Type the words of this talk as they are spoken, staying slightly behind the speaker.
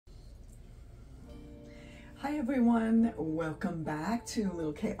Hi everyone, welcome back to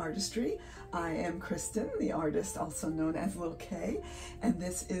Li'l K Artistry. I am Kristen, the artist also known as Li'l K, and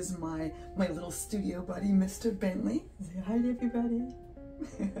this is my little studio buddy, Mr. Bentley. Say hi to everybody.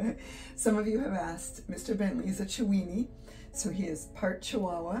 Some of you have asked, Mr. Bentley is a Chiweenie, so he is part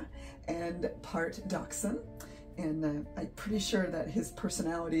Chihuahua and part Dachshund, and I'm pretty sure that his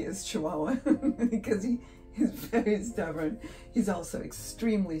personality is Chihuahua because he is very stubborn. He's also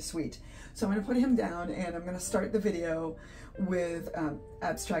extremely sweet. So I'm going to put him down and I'm going to start the video with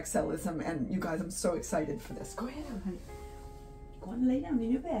abstract cellism, and you guys, I'm so excited for this. Go ahead, honey. Go and lay down in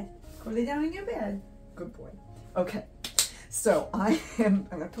your bed. Go lay down in your bed. Good boy. Okay, so I'm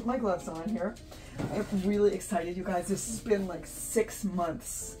going to put my gloves on here. I'm really excited, you guys. This has been like 6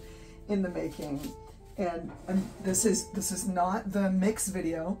 months in the making, and this is not the mix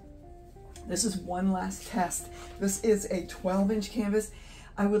video. This is one last test. This is a 12-inch canvas.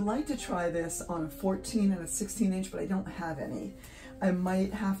 I would like to try this on a 14 and a 16-inch, but I don't have any. I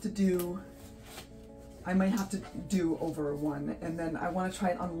might have to do over one, and then I want to try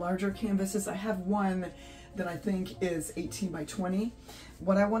it on larger canvases. I have one that I think is 18 by 20.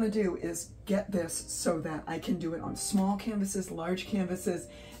 What I want to do is get this so that I can do it on small canvases, large canvases,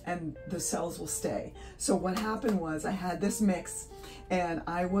 and the cells will stay. So what happened was I had this mix and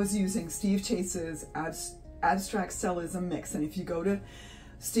I was using Steve Chase's abstract cellism mix, and if you go to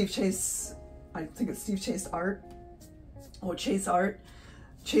Steve Chase, I think it's Steve Chase Art or Chase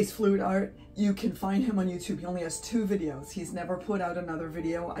Fluid Art, you can find him on YouTube. He only has 2 videos. He's never put out another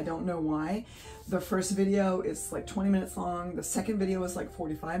video. I don't know why. The first video is like 20 minutes long. The second video is like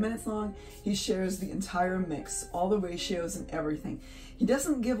 45 minutes long. He shares the entire mix, all the ratios and everything. He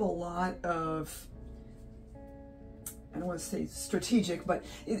doesn't give a lot of, I don't want to say strategic, but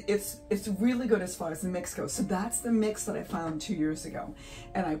it's really good as far as the mix goes. So that's the mix that I found 2 years ago.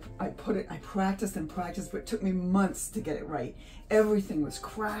 And I practiced and practiced, but it took me months to get it right. Everything was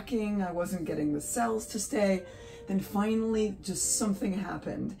cracking. I wasn't getting the cells to stay. Then finally, just something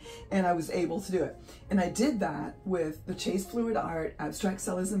happened and I was able to do it. And I did that with the Chase Fluid Art Abstract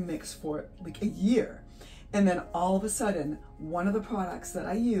Cellism mix for like a year. And then all of a sudden, one of the products that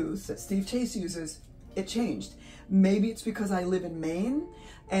I use, that Steve Chase uses, it changed. Maybe it's because I live in Maine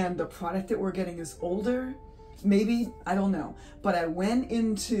and the product that we're getting is older. Maybe, I don't know. But I went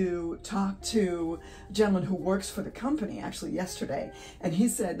in to talk to a gentleman who works for the company actually yesterday, and he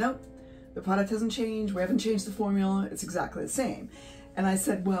said, nope, the product hasn't changed. We haven't changed the formula. It's exactly the same. And I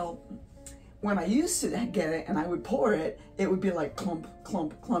said, well, when I used to get it and I would pour it, it would be like clump,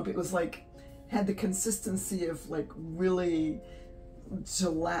 clump, clump. It was like, had the consistency of like really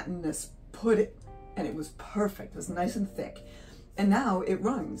gelatinous pudding. And it was perfect. It was nice and thick. And now it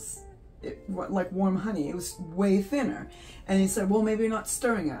runs like warm honey. It was way thinner. And he said, well, maybe you're not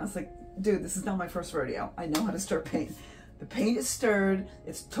stirring it. I was like, dude, this is not my first rodeo. I know how to stir paint. The paint is stirred.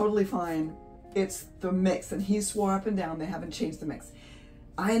 It's totally fine. It's the mix. And he swore up and down they haven't changed the mix.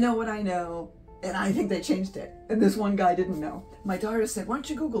 I know what I know, and I think they changed it. And this one guy didn't know. My daughter said, why don't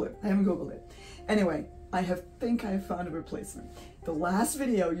you Google it? I haven't Googled it. Anyway, I think I found a replacement. The last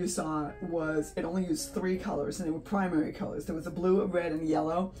video you saw was, it only used 3 colors, and they were primary colors. There was a blue, a red, and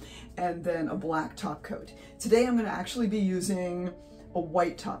yellow, and then a black top coat. Today I'm going to actually be using a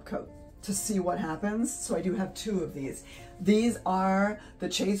white top coat to see what happens. So I do have 2 of these. These are the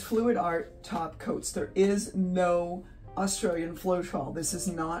Chase Fluid Art top coats. There is no Australian Floetrol. This is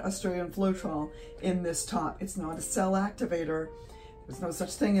not Australian Floetrol in this top. It's not a cell activator. There's no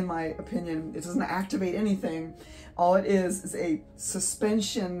such thing in my opinion. It doesn't activate anything. All it is a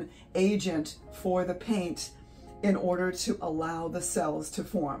suspension agent for the paint in order to allow the cells to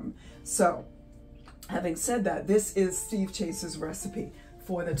form. So, having said that, this is Steve Chase's recipe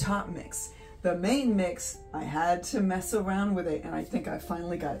for the top mix. The main mix, I had to mess around with it, and I think I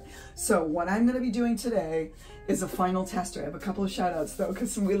finally got it. So what I'm going to be doing today is a final tester. I have a couple of shout outs though,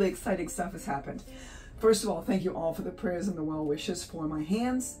 because some really exciting stuff has happened. First of all, thank you all for the prayers and the well wishes for my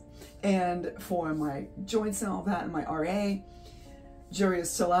hands and for my joints and all that, and my RA. Jury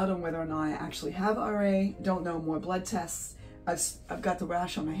is still out on whether or not I actually have RA. Don't know, more blood tests. I've got the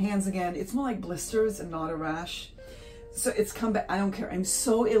rash on my hands again. It's more like blisters and not a rash. So it's come back. I don't care. I'm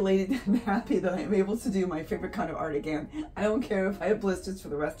so elated and happy that I'm able to do my favorite kind of art again. I don't care if I have blisters for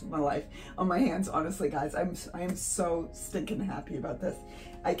the rest of my life on my hands. Honestly, guys, I am so stinking happy about this.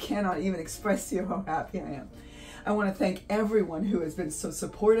 I cannot even express to you how happy I am. I want to thank everyone who has been so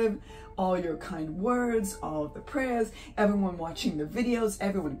supportive, all your kind words, all of the prayers, everyone watching the videos,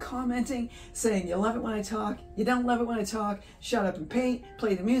 everyone commenting, saying you love it when I talk, you don't love it when I talk, shut up and paint,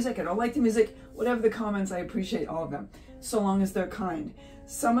 play the music, I don't like the music, whatever the comments, I appreciate all of them, so long as they're kind.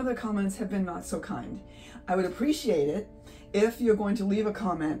 some of the comments have been not so kind. I would appreciate it if you're going to leave a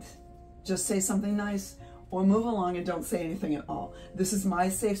comment, just say something nice or move along and don't say anything at all. This is my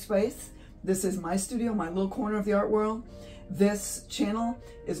safe space. This is my studio, my little corner of the art world. This channel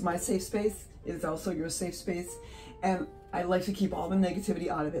is my safe space. It is also your safe space. And I like to keep all the negativity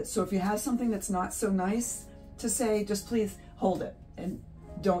out of it. So if you have something that's not so nice to say, just please hold it and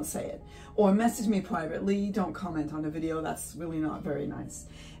don't say it. Or message me privately, don't comment on a video. That's really not very nice.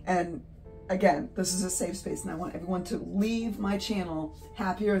 And again, this is a safe space and I want everyone to leave my channel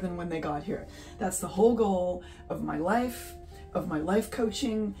happier than when they got here. That's the whole goal of my life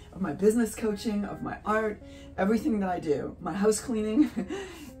coaching, of my business coaching, of my art, everything that I do, my house cleaning,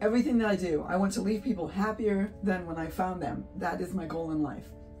 everything that I do. I want to leave people happier than when I found them. That is my goal in life.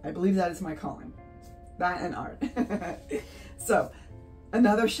 I believe that is my calling. That and art. So,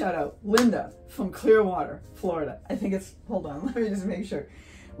 another shout out, Linda from Clearwater, Florida. I think it's, hold on, let me just make sure.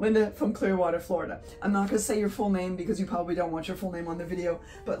 Linda from Clearwater, Florida. I'm not gonna say your full name because you probably don't want your full name on the video,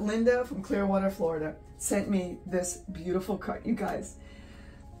 but Linda from Clearwater, Florida sent me this beautiful card. You guys,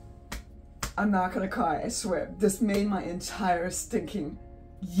 I'm not gonna cry, I swear. This made my entire stinking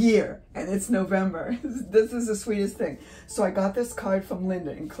year, and it's November. This is the sweetest thing. So I got this card from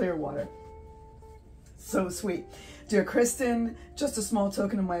Linda in Clearwater. So sweet. Dear Kristen, just a small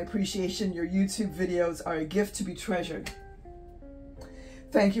token of my appreciation. Your YouTube videos are a gift to be treasured.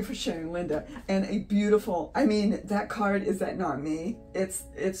 Thank you for sharing, Linda. And a beautiful, I mean, that card, is that not me? It's,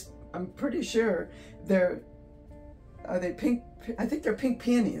 I'm pretty sure are they pink? I think they're pink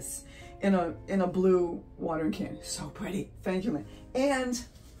peonies in a blue watering can. So pretty. Thank you, Linda. And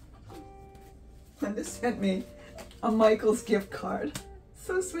Linda sent me a Michael's gift card.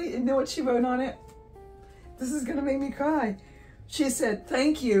 So sweet. You know what she wrote on it? This is gonna make me cry. She said,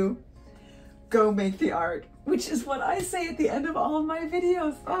 thank you, go make the art, which is what I say at the end of all of my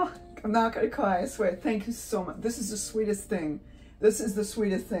videos. Oh, I'm not gonna cry, I swear. Thank you so much. This is the sweetest thing. This is the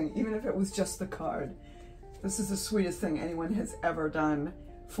sweetest thing, even if it was just the card. This is the sweetest thing anyone has ever done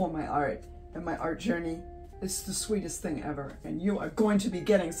for my art and my art journey. It's the sweetest thing ever. And you are going to be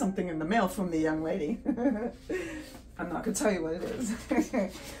getting something in the mail from me, young lady. I'm not gonna tell you what it is.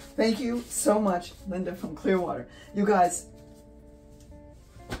 Thank you so much, Linda from Clearwater. You guys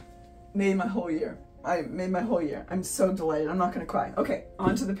made my whole year. I made my whole year. I'm so delighted. I'm not gonna cry. Okay,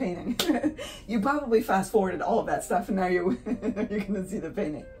 on to the painting. You probably fast forwarded all of that stuff and now you're gonna see the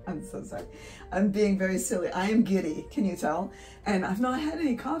painting. I'm so sorry. I'm being very silly. I am giddy, can you tell? And I've not had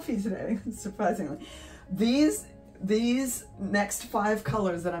any coffee today, surprisingly. These next 5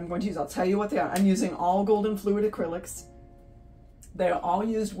 colors that I'm going to use, I'll tell you what they are. I'm using all golden fluid acrylics. They are all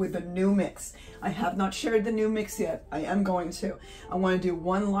used with the new mix. I have not shared the new mix yet. I am going to. I want to do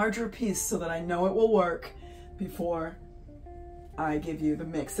one larger piece so that I know it will work before I give you the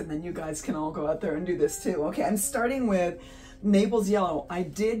mix, and then you guys can all go out there and do this too. Okay, I'm starting with Naples Yellow. I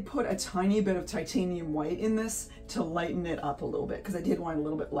did put a tiny bit of titanium white in this to lighten it up a little bit because I did want it a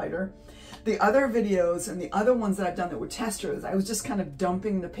little bit lighter. The other videos and the other ones that I've done that were testers, I was just kind of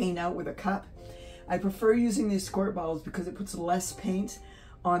dumping the paint out with a cup. I prefer using these squirt bottles because it puts less paint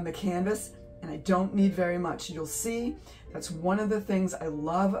on the canvas and I don't need very much. You'll see that's one of the things I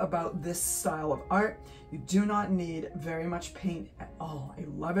love about this style of art. You do not need very much paint at all. I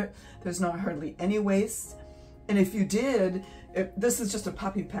love it. There's not hardly any waste. And if you did, this is just a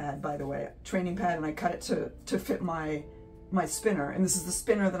puppy pad, by the way, training pad, and I cut it to fit my spinner. And this is the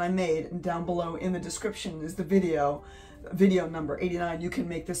spinner that I made, and down below in the description is the video number 89. You can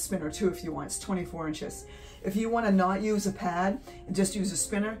make this spinner too if you want. It's 24 inches. If you want to not use a pad and just use a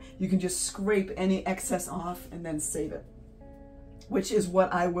spinner, you can just scrape any excess off and then save it, which is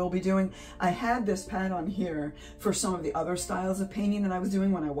what I will be doing. I had this pad on here for some of the other styles of painting that I was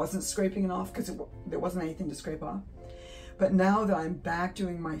doing when I wasn't scraping it off because there wasn't anything to scrape off. But now that I'm back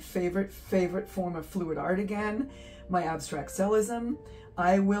doing my favorite form of fluid art again, my abstract cellism,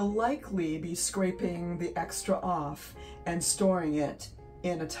 I will likely be scraping the extra off and storing it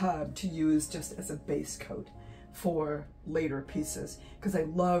in a tub to use just as a base coat for later pieces, because I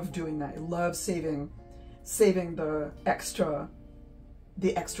love doing that. I love saving the extra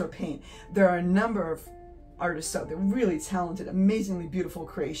paint. There are a number of artists out there, really talented, amazingly beautiful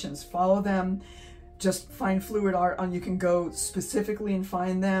creations. Follow them. Just find fluid art on, you can go specifically and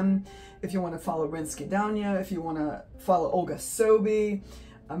find them. If you want to follow Rinsky Danya, if you want to follow Olga Sobi,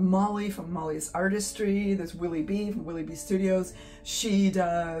 Molly from Molly's Artistry, there's Willie B from Willie B Studios. She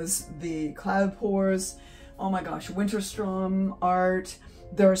does the cloud pours. Oh my gosh, Winterstrom art.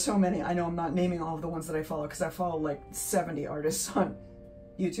 There are so many. I know I'm not naming all of the ones that I follow because I follow like 70 artists on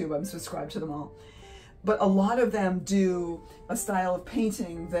YouTube. I'm subscribed to them all. but a lot of them do a style of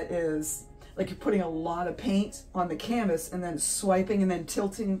painting that is like you're putting a lot of paint on the canvas and then swiping and then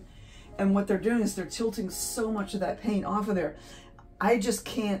tilting. And what they're doing is they're tilting so much of that paint off of there. I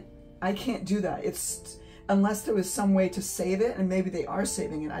can't do that. It's, unless there was some way to save it, and maybe they are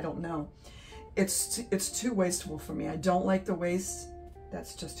saving it, I don't know. It's too wasteful for me. I don't like the waste.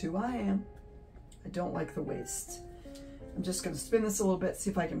 That's just who I am. I don't like the waste. I'm just going to spin this a little bit, see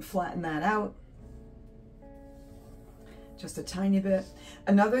if I can flatten that out. Just a tiny bit.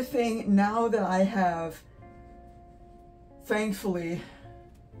 Another thing, now that I have thankfully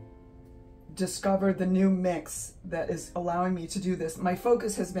discovered the new mix that is allowing me to do this, my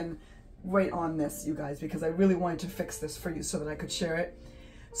focus has been right on this, you guys, because I really wanted to fix this for you so that I could share it,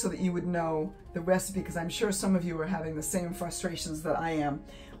 so that you would know the recipe, because I'm sure some of you are having the same frustrations that I am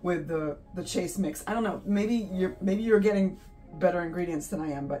with the Chase mix. I don't know, maybe you're getting better ingredients than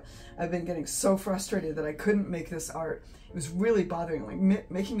I am, but I've been getting so frustrated that I couldn't make this art. It was really bothering, like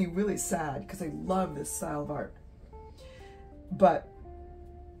making me really sad, because I love this style of art. But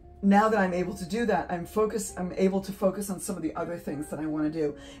now that I'm able to do that, I'm able to focus on some of the other things that I want to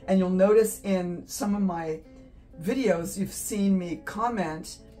do. And you'll notice in some of my videos, you've seen me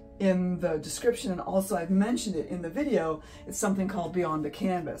comment in the description, and also I've mentioned it in the video. It's something called Beyond the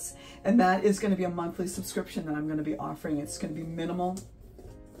Canvas. And that is going to be a monthly subscription that I'm going to be offering. It's going to be minimal.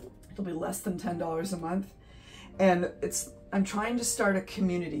 It'll be less than $10 a month. And I'm trying to start a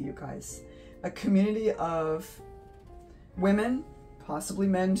community, you guys. A community of women, possibly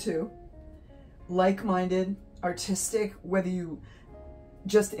men too, like-minded, artistic, whether you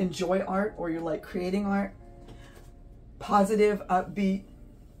just enjoy art or you like creating art, positive, upbeat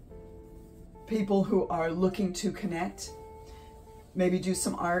people who are looking to connect, maybe do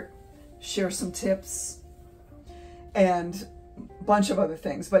some art, share some tips, and a bunch of other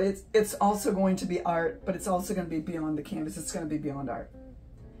things. But it's also going to be art, but it's also going to be beyond the canvas. It's going to be beyond art.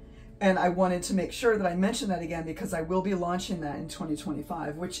 And I wanted to make sure that I mention that again, because I will be launching that in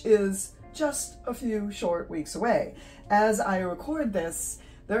 2025, which is just a few short weeks away. As I record this,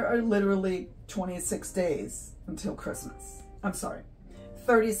 there are literally 26 days until Christmas. I'm sorry,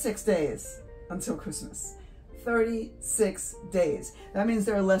 36 days until Christmas. 36 days. That means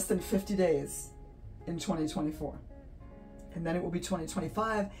there are less than 50 days in 2024. And then it will be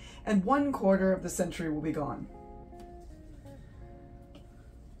 2025, and 1/4 of the century will be gone.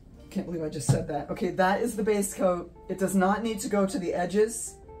 Can't believe I just said that. Okay, that is the base coat. It does not need to go to the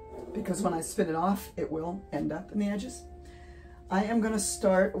edges, because when I spin it off, it will end up in the edges. I am going to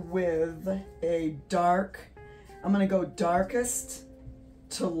start with a dark, I'm going to go darkest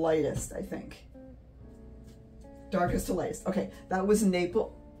to lightest, I think. Darkest to lightest. Okay, that was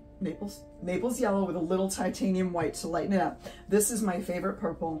Naples yellow with a little titanium white to lighten it up. This is my favorite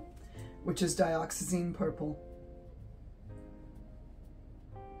purple, which is dioxazine purple.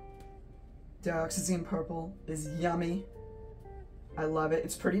 Dioxazine purple is yummy. I love it.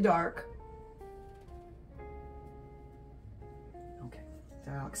 It's pretty dark. Okay,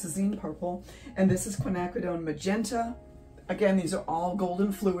 dioxazine purple. And this is quinacridone magenta. Again, these are all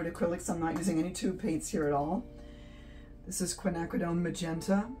golden fluid acrylics. I'm not using any tube paints here at all. This is quinacridone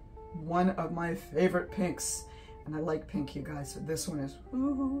magenta, one of my favorite pinks. And I like pink, you guys. So this one is,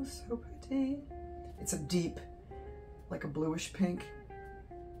 ooh, so pretty. It's a deep, like a bluish pink.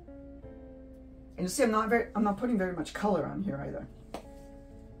 And you see, I'm not putting very much color on here either.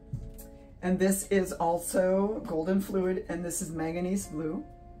 And this is also golden fluid, and this is manganese blue.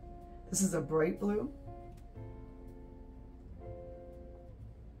 This is a bright blue.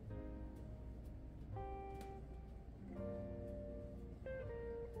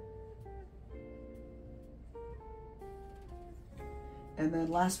 And then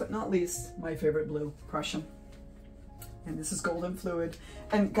last but not least, my favorite blue, Prussian. And this is golden fluid.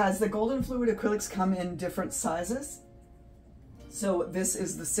 And guys, the golden fluid acrylics come in different sizes. So this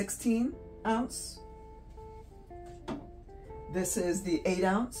is the 16 ounce. This is the 8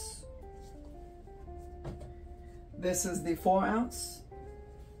 ounce. This is the 4 ounce.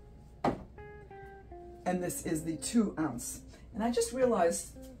 And this is the 2 ounce. And I just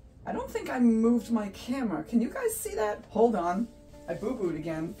realized, I don't think I moved my camera. Can you guys see that? Hold on. I boo-booed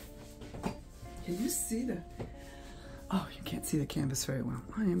again. Can you see the... Oh, you can't see the canvas very well.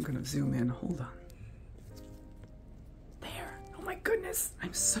 I am going to zoom in. Hold on. There. Oh my goodness.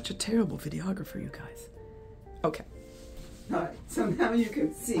 I'm such a terrible videographer, you guys. Okay. All right. So now you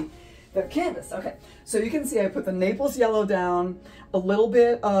can see the canvas. Okay. So you can see I put the Naples yellow down, a little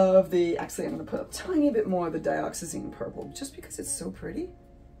bit of the... Actually, I'm going to put a tiny bit more of the dioxazine purple, just because it's so pretty.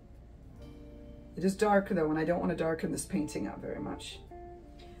 It is dark, though, and I don't want to darken this painting out very much.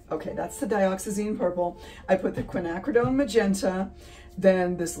 Okay, that's the dioxazine purple. I put the quinacridone magenta.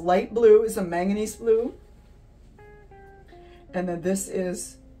 Then this light blue is a manganese blue. And then this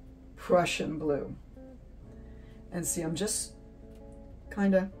is Prussian blue. And see, I'm just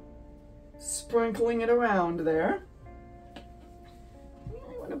kind of sprinkling it around there.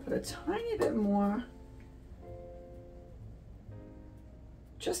 I want to put a tiny bit more.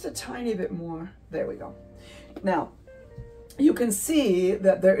 Just a tiny bit more. There we go. Now, you can see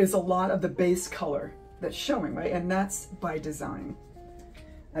that there is a lot of the base color that's showing, right? And that's by design.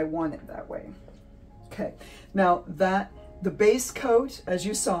 I want it that way. Okay, now the base coat, as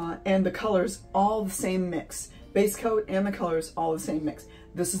you saw, and the colors, all the same mix. Base coat and the colors, all the same mix.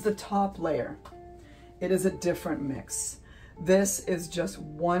 This is the top layer. It is a different mix. This is just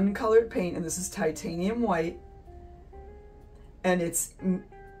one colored paint, and this is titanium white. And it's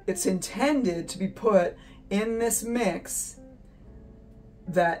intended to be put in this mix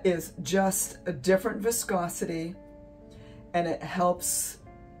that is just a different viscosity, and it helps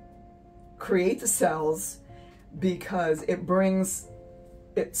create the cells because it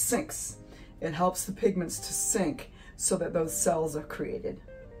sinks. It helps the pigments to sink so that those cells are created.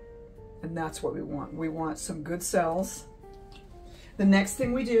 And that's what we want. We want some good cells. The next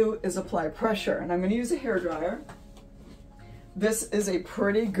thing we do is apply pressure, and I'm going to use a hairdryer. This is a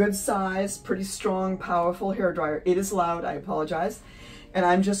pretty good size, pretty strong, powerful hairdryer. It is loud, I apologize. And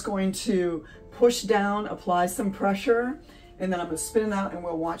I'm just going to push down, apply some pressure, and then I'm going to spin it out and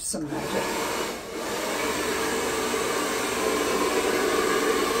we'll watch some magic.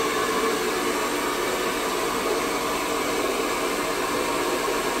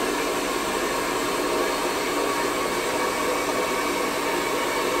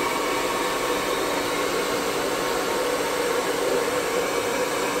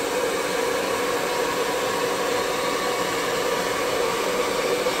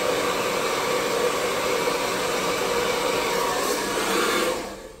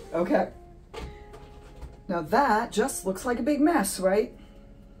 Okay, now that just looks like a big mess, right?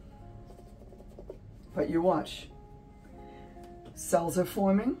 But you watch. Cells are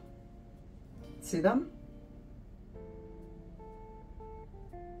forming. See them?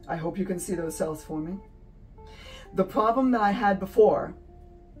 I hope you can see those cells forming. The problem that I had before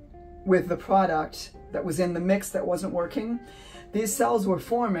with the product that was in the mix that wasn't working, these cells were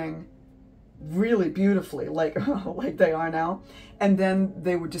forming really beautifully, like they are now, and then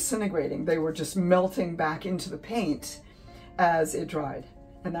they were disintegrating. They were just melting back into the paint as it dried,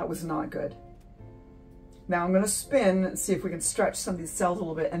 and that was not good. Now I'm going to spin and see if we can stretch some of these cells a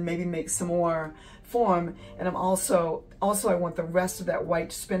little bit and maybe make some more form. And I'm also I want the rest of that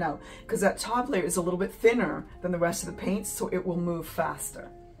white to spin out, because that top layer is a little bit thinner than the rest of the paint, so it will move faster.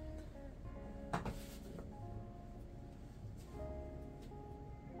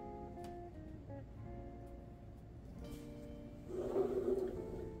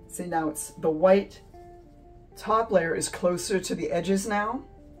 See, now it's the white top layer is closer to the edges now.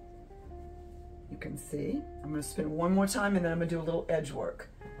 You can see. I'm going to spin one more time and then I'm going to do a little edge work.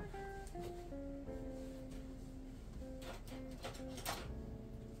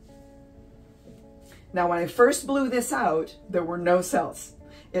 Now, when I first blew this out, there were no cells.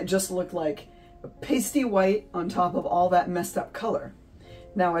 It just looked like a pasty white on top of all that messed up color.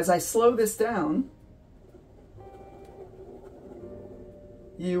 Now, as I slow this down,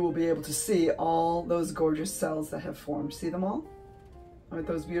 you will be able to see all those gorgeous cells that have formed. See them all? Aren't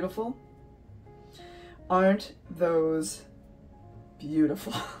those beautiful? Aren't those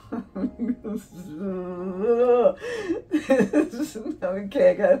beautiful?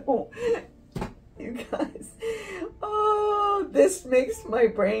 Okay, you guys. Oh, this makes my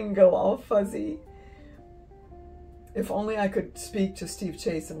brain go all fuzzy. If only I could speak to Steve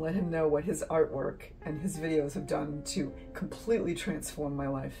Chase and let him know what his artwork and his videos have done to completely transform my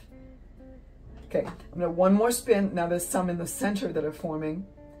life. Okay, I'm gonna one more spin. Now there's some in the center that are forming.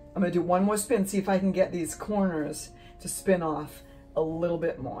 I'm gonna do one more spin, see if I can get these corners to spin off a little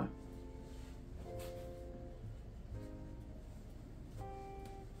bit more.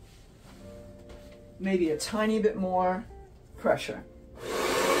 Maybe a tiny bit more pressure.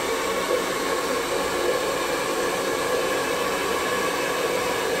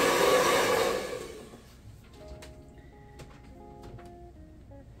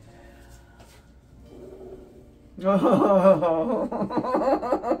 Oh,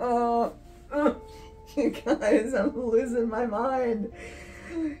 you guys, I'm losing my mind.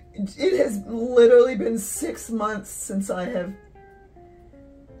 It has literally been 6 months since I have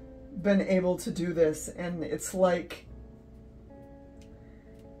been able to do this, and it's like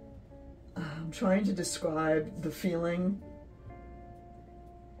I'm trying to describe the feeling.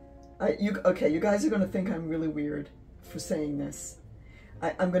 Okay, you guys are going to think I'm really weird for saying this.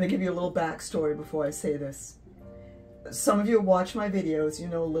 I'm going to give you a little backstory before I say this. Some of you watch my videos, you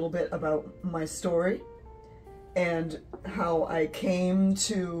know a little bit about my story and how I came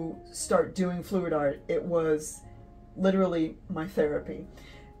to start doing fluid art. It was literally my therapy.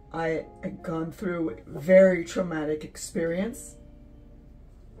 I had gone through a very traumatic experience.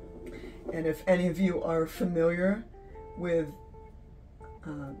 And if any of you are familiar with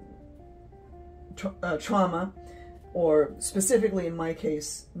trauma, or specifically in my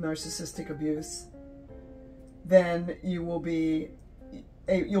case, narcissistic abuse, then you'll be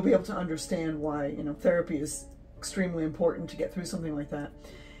able to understand why, you know, therapy is extremely important to get through something like that.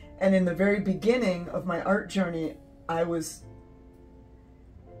 And in the very beginning of my art journey, I was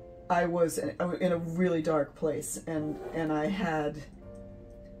in a really dark place, and I had,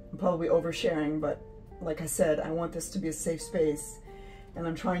 I'm probably oversharing, but like I said, I want this to be a safe space, and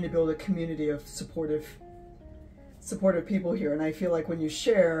I'm trying to build a community of supportive people here. And I feel like when you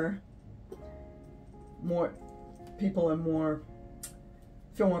share, more people are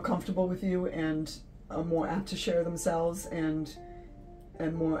feel more comfortable with you, and are more apt to share themselves, and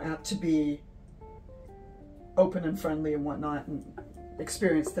more apt to be open and friendly and whatnot, and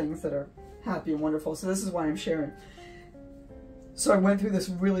experience things that are happy and wonderful. So this is why I'm sharing. So I went through this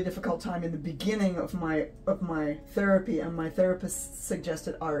really difficult time in the beginning of my therapy, and my therapist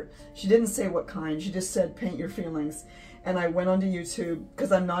suggested art. She didn't say what kind, she just said paint your feelings. And I went onto YouTube,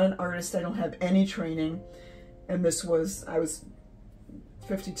 because I'm not an artist, I don't have any training, and I was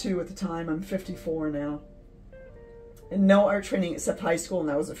 52 at the time, I'm 54 now. And no art training except high school, and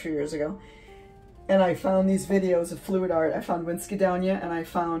that was a few years ago. And I found these videos of fluid art. I found Winskidownia, and I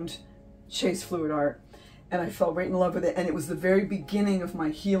found Chase Fluid Art. And I fell right in love with it. And it was the very beginning of my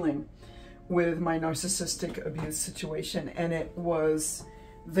healing with my narcissistic abuse situation. And it was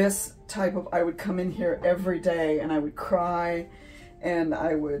this type of, I would come in here every day, and I would cry, and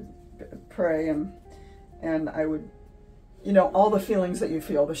I would pray, and I would, you know, all the feelings that you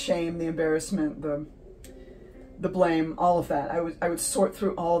feel, the shame, the embarrassment, the blame, all of that. I would sort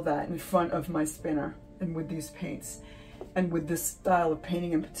through all of that in front of my spinner, and with these paints, and with this style of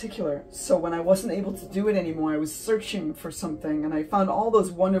painting in particular. So when I wasn't able to do it anymore, I was searching for something, and I found all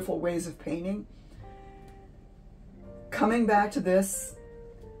those wonderful ways of painting. Coming back to this,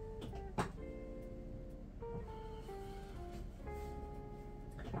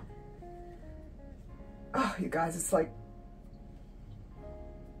 oh, you guys, it's like,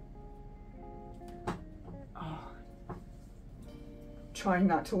 trying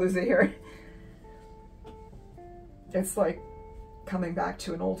not to lose it here. It's like coming back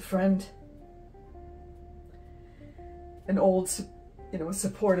to an old friend, an old, you know,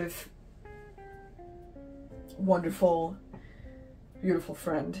 supportive, wonderful, beautiful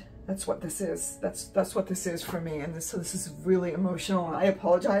friend. That's what this is. That's what this is for me. And so this is really emotional. I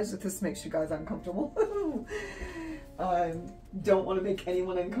apologize if this makes you guys uncomfortable. Don't want to make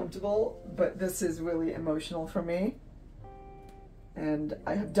anyone uncomfortable, but this is really emotional for me. And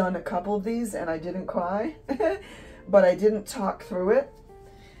I have done a couple of these, and I didn't cry, but I didn't talk through it.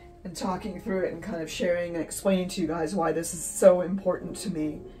 And talking through it and kind of sharing and explaining to you guys why this is so important to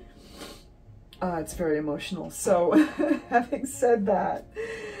me, it's very emotional. So having said that,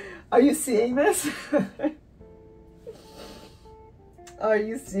 are you seeing this? Are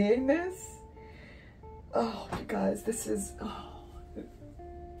you seeing this? Oh, you guys, this is, oh.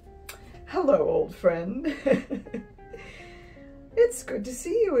 Hello, old friend. It's good to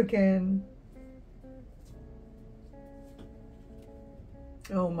see you again.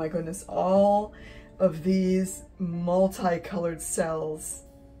 Oh my goodness, all of these multicolored cells.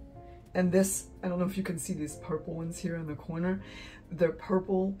 And this, I don't know if you can see these purple ones here in the corner. They're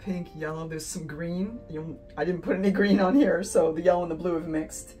purple, pink, yellow. There's some green. I didn't put any green on here, so the yellow and the blue have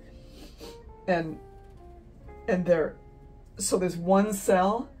mixed. And so there's one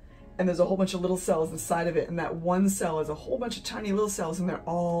cell, and there's a whole bunch of little cells inside of it, and that one cell is a whole bunch of tiny little cells, and they're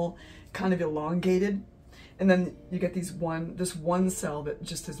all kind of elongated. And then you get this one cell that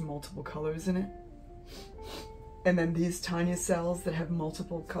just has multiple colors in it. And then these tiny cells that have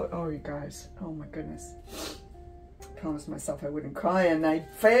multiple colors. Oh, you guys, oh my goodness. I promised myself I wouldn't cry, and I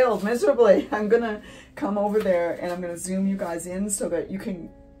failed miserably. I'm gonna come over there, and I'm gonna zoom you guys in so that you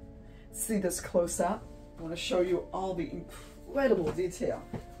can see this close up. I wanna show you all the incredible detail.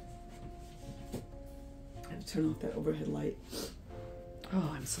 I have to turn off that overhead light.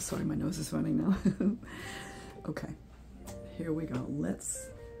 Oh, I'm so sorry, my nose is running now. Okay, here we go. Let's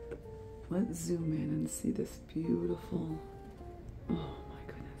zoom in and see this beautiful, oh my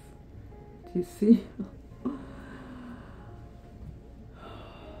goodness. Do you see?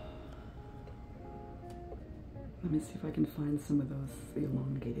 Let me see if I can find some of those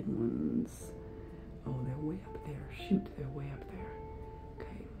elongated ones. Oh, they're way up there. Shoot, they're way up there.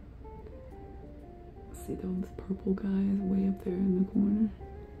 Okay. See those purple guys way up there in the corner?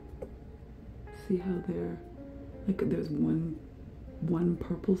 See how they're, like there's one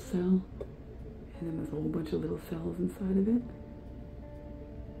purple cell, and then there's a whole bunch of little cells inside of it.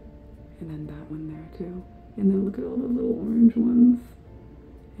 And then that one there too. And then look at all those little orange ones.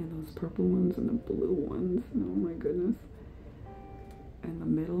 And those purple ones and the blue ones. Oh my goodness. And the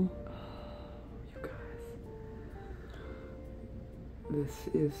middle. Oh, you guys. This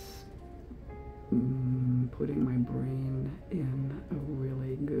is putting my brain in a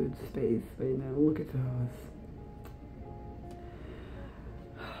really good space right now. Look at those.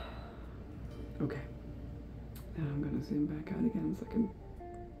 Okay. Now I'm going to zoom back out again so I can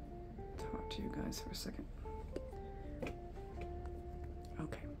talk to you guys for a second.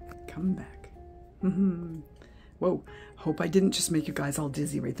 Okay, come back. Whoa, hope I didn't just make you guys all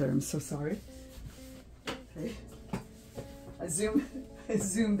dizzy right there. I'm so sorry. Okay. I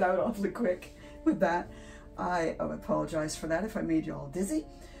zoomed out awfully quick with that. I apologize for that if I made you all dizzy.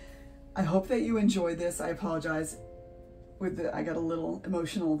 I hope that you enjoyed this. I apologize I got a little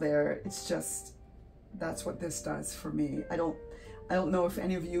emotional there. It's just, that's what this does for me. I don't know if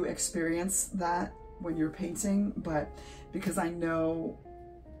any of you experience that when you're painting, but because I know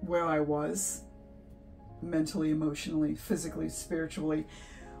where I was mentally, emotionally, physically, spiritually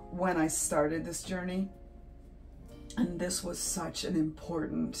when I started this journey, and this was such an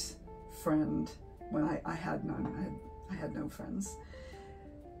important friend when I had none. I had no friends,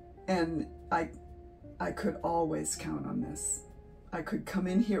 and I could always count on this. I could come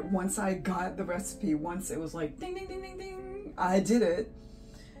in here once I got the recipe, once it was like ding ding ding ding ding, I did it.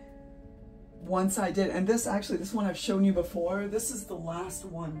 Once I did, and this one I've shown you before. This is the last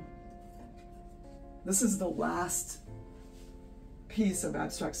one. This is the last piece of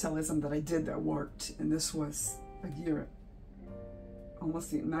abstract cellism that I did that worked, and this was a year,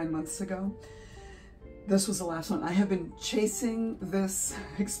 almost 9 months ago. This was the last one. I have been chasing this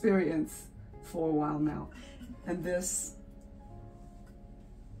experience for a while now, and this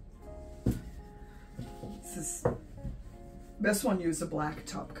one used a black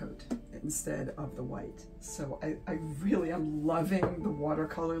top coat instead of the white. So I really am loving the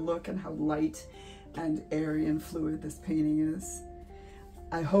watercolor look and how light and airy and fluid this painting is.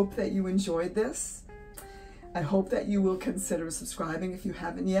 I hope that you enjoyed this. I hope that you will consider subscribing if you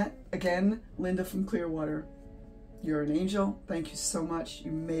haven't yet. Again, Linda from Clearwater, you're an angel. Thank you so much.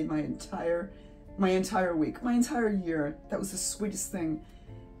 You made my entire week, my entire year. That was the sweetest thing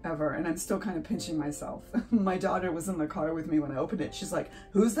ever, and I'm still kind of pinching myself. My daughter was in the car with me when I opened it. She's like,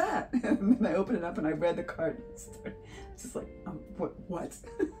 "Who's that?" And then I opened it up and I read the card. Just like, what?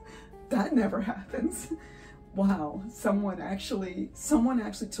 That never happens. Wow, someone actually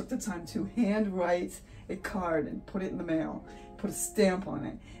took the time to handwrite a card and put it in the mail, put a stamp on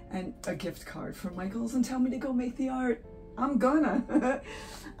it, and a gift card for Michael's, and tell me to go make the art. I'm gonna,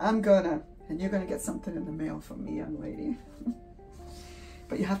 and you're gonna get something in the mail from me, young lady.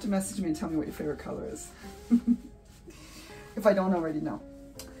 But you have to message me and tell me what your favorite color is, if I don't already know.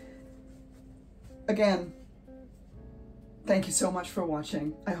 Again, thank you so much for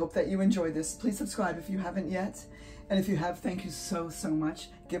watching. I hope that you enjoyed this. Please subscribe if you haven't yet. And if you have, thank you so much.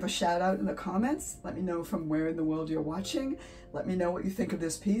 Give a shout out in the comments. Let me know from where in the world you're watching. Let me know what you think of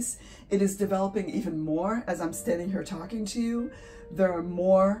this piece. It is developing even more as I'm standing here talking to you. There are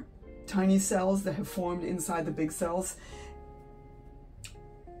more tiny cells that have formed inside the big cells.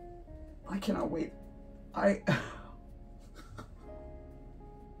 I cannot wait. I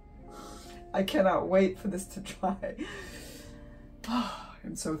cannot wait for this to dry.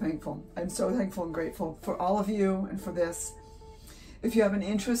 I'm so thankful. I'm so thankful and grateful for all of you and for this. If you have an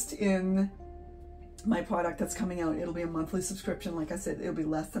interest in my product that's coming out, it'll be a monthly subscription. Like I said, it'll be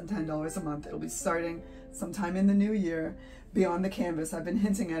less than $10 a month. It'll be starting sometime in the new year, Beyond the Canvas. I've been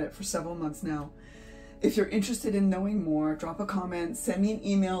hinting at it for several months now. If you're interested in knowing more, drop a comment, send me an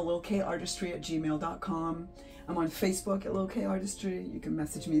email, lilkartistry@gmail.com. I'm on Facebook at Li'l K Artistry. You can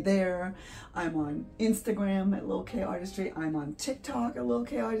message me there. I'm on Instagram at Li'l K Artistry. I'm on TikTok at Li'l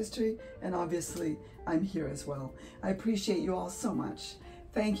K Artistry. And obviously, I'm here as well. I appreciate you all so much.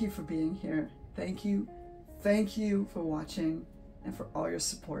 Thank you for being here. Thank you. Thank you for watching and for all your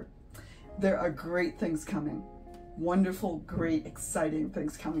support. There are great things coming. Wonderful, great, exciting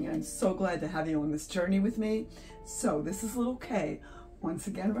things coming. I'm so glad to have you on this journey with me. So this is Li'l K, once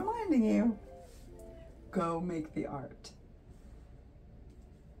again reminding you, go make the art.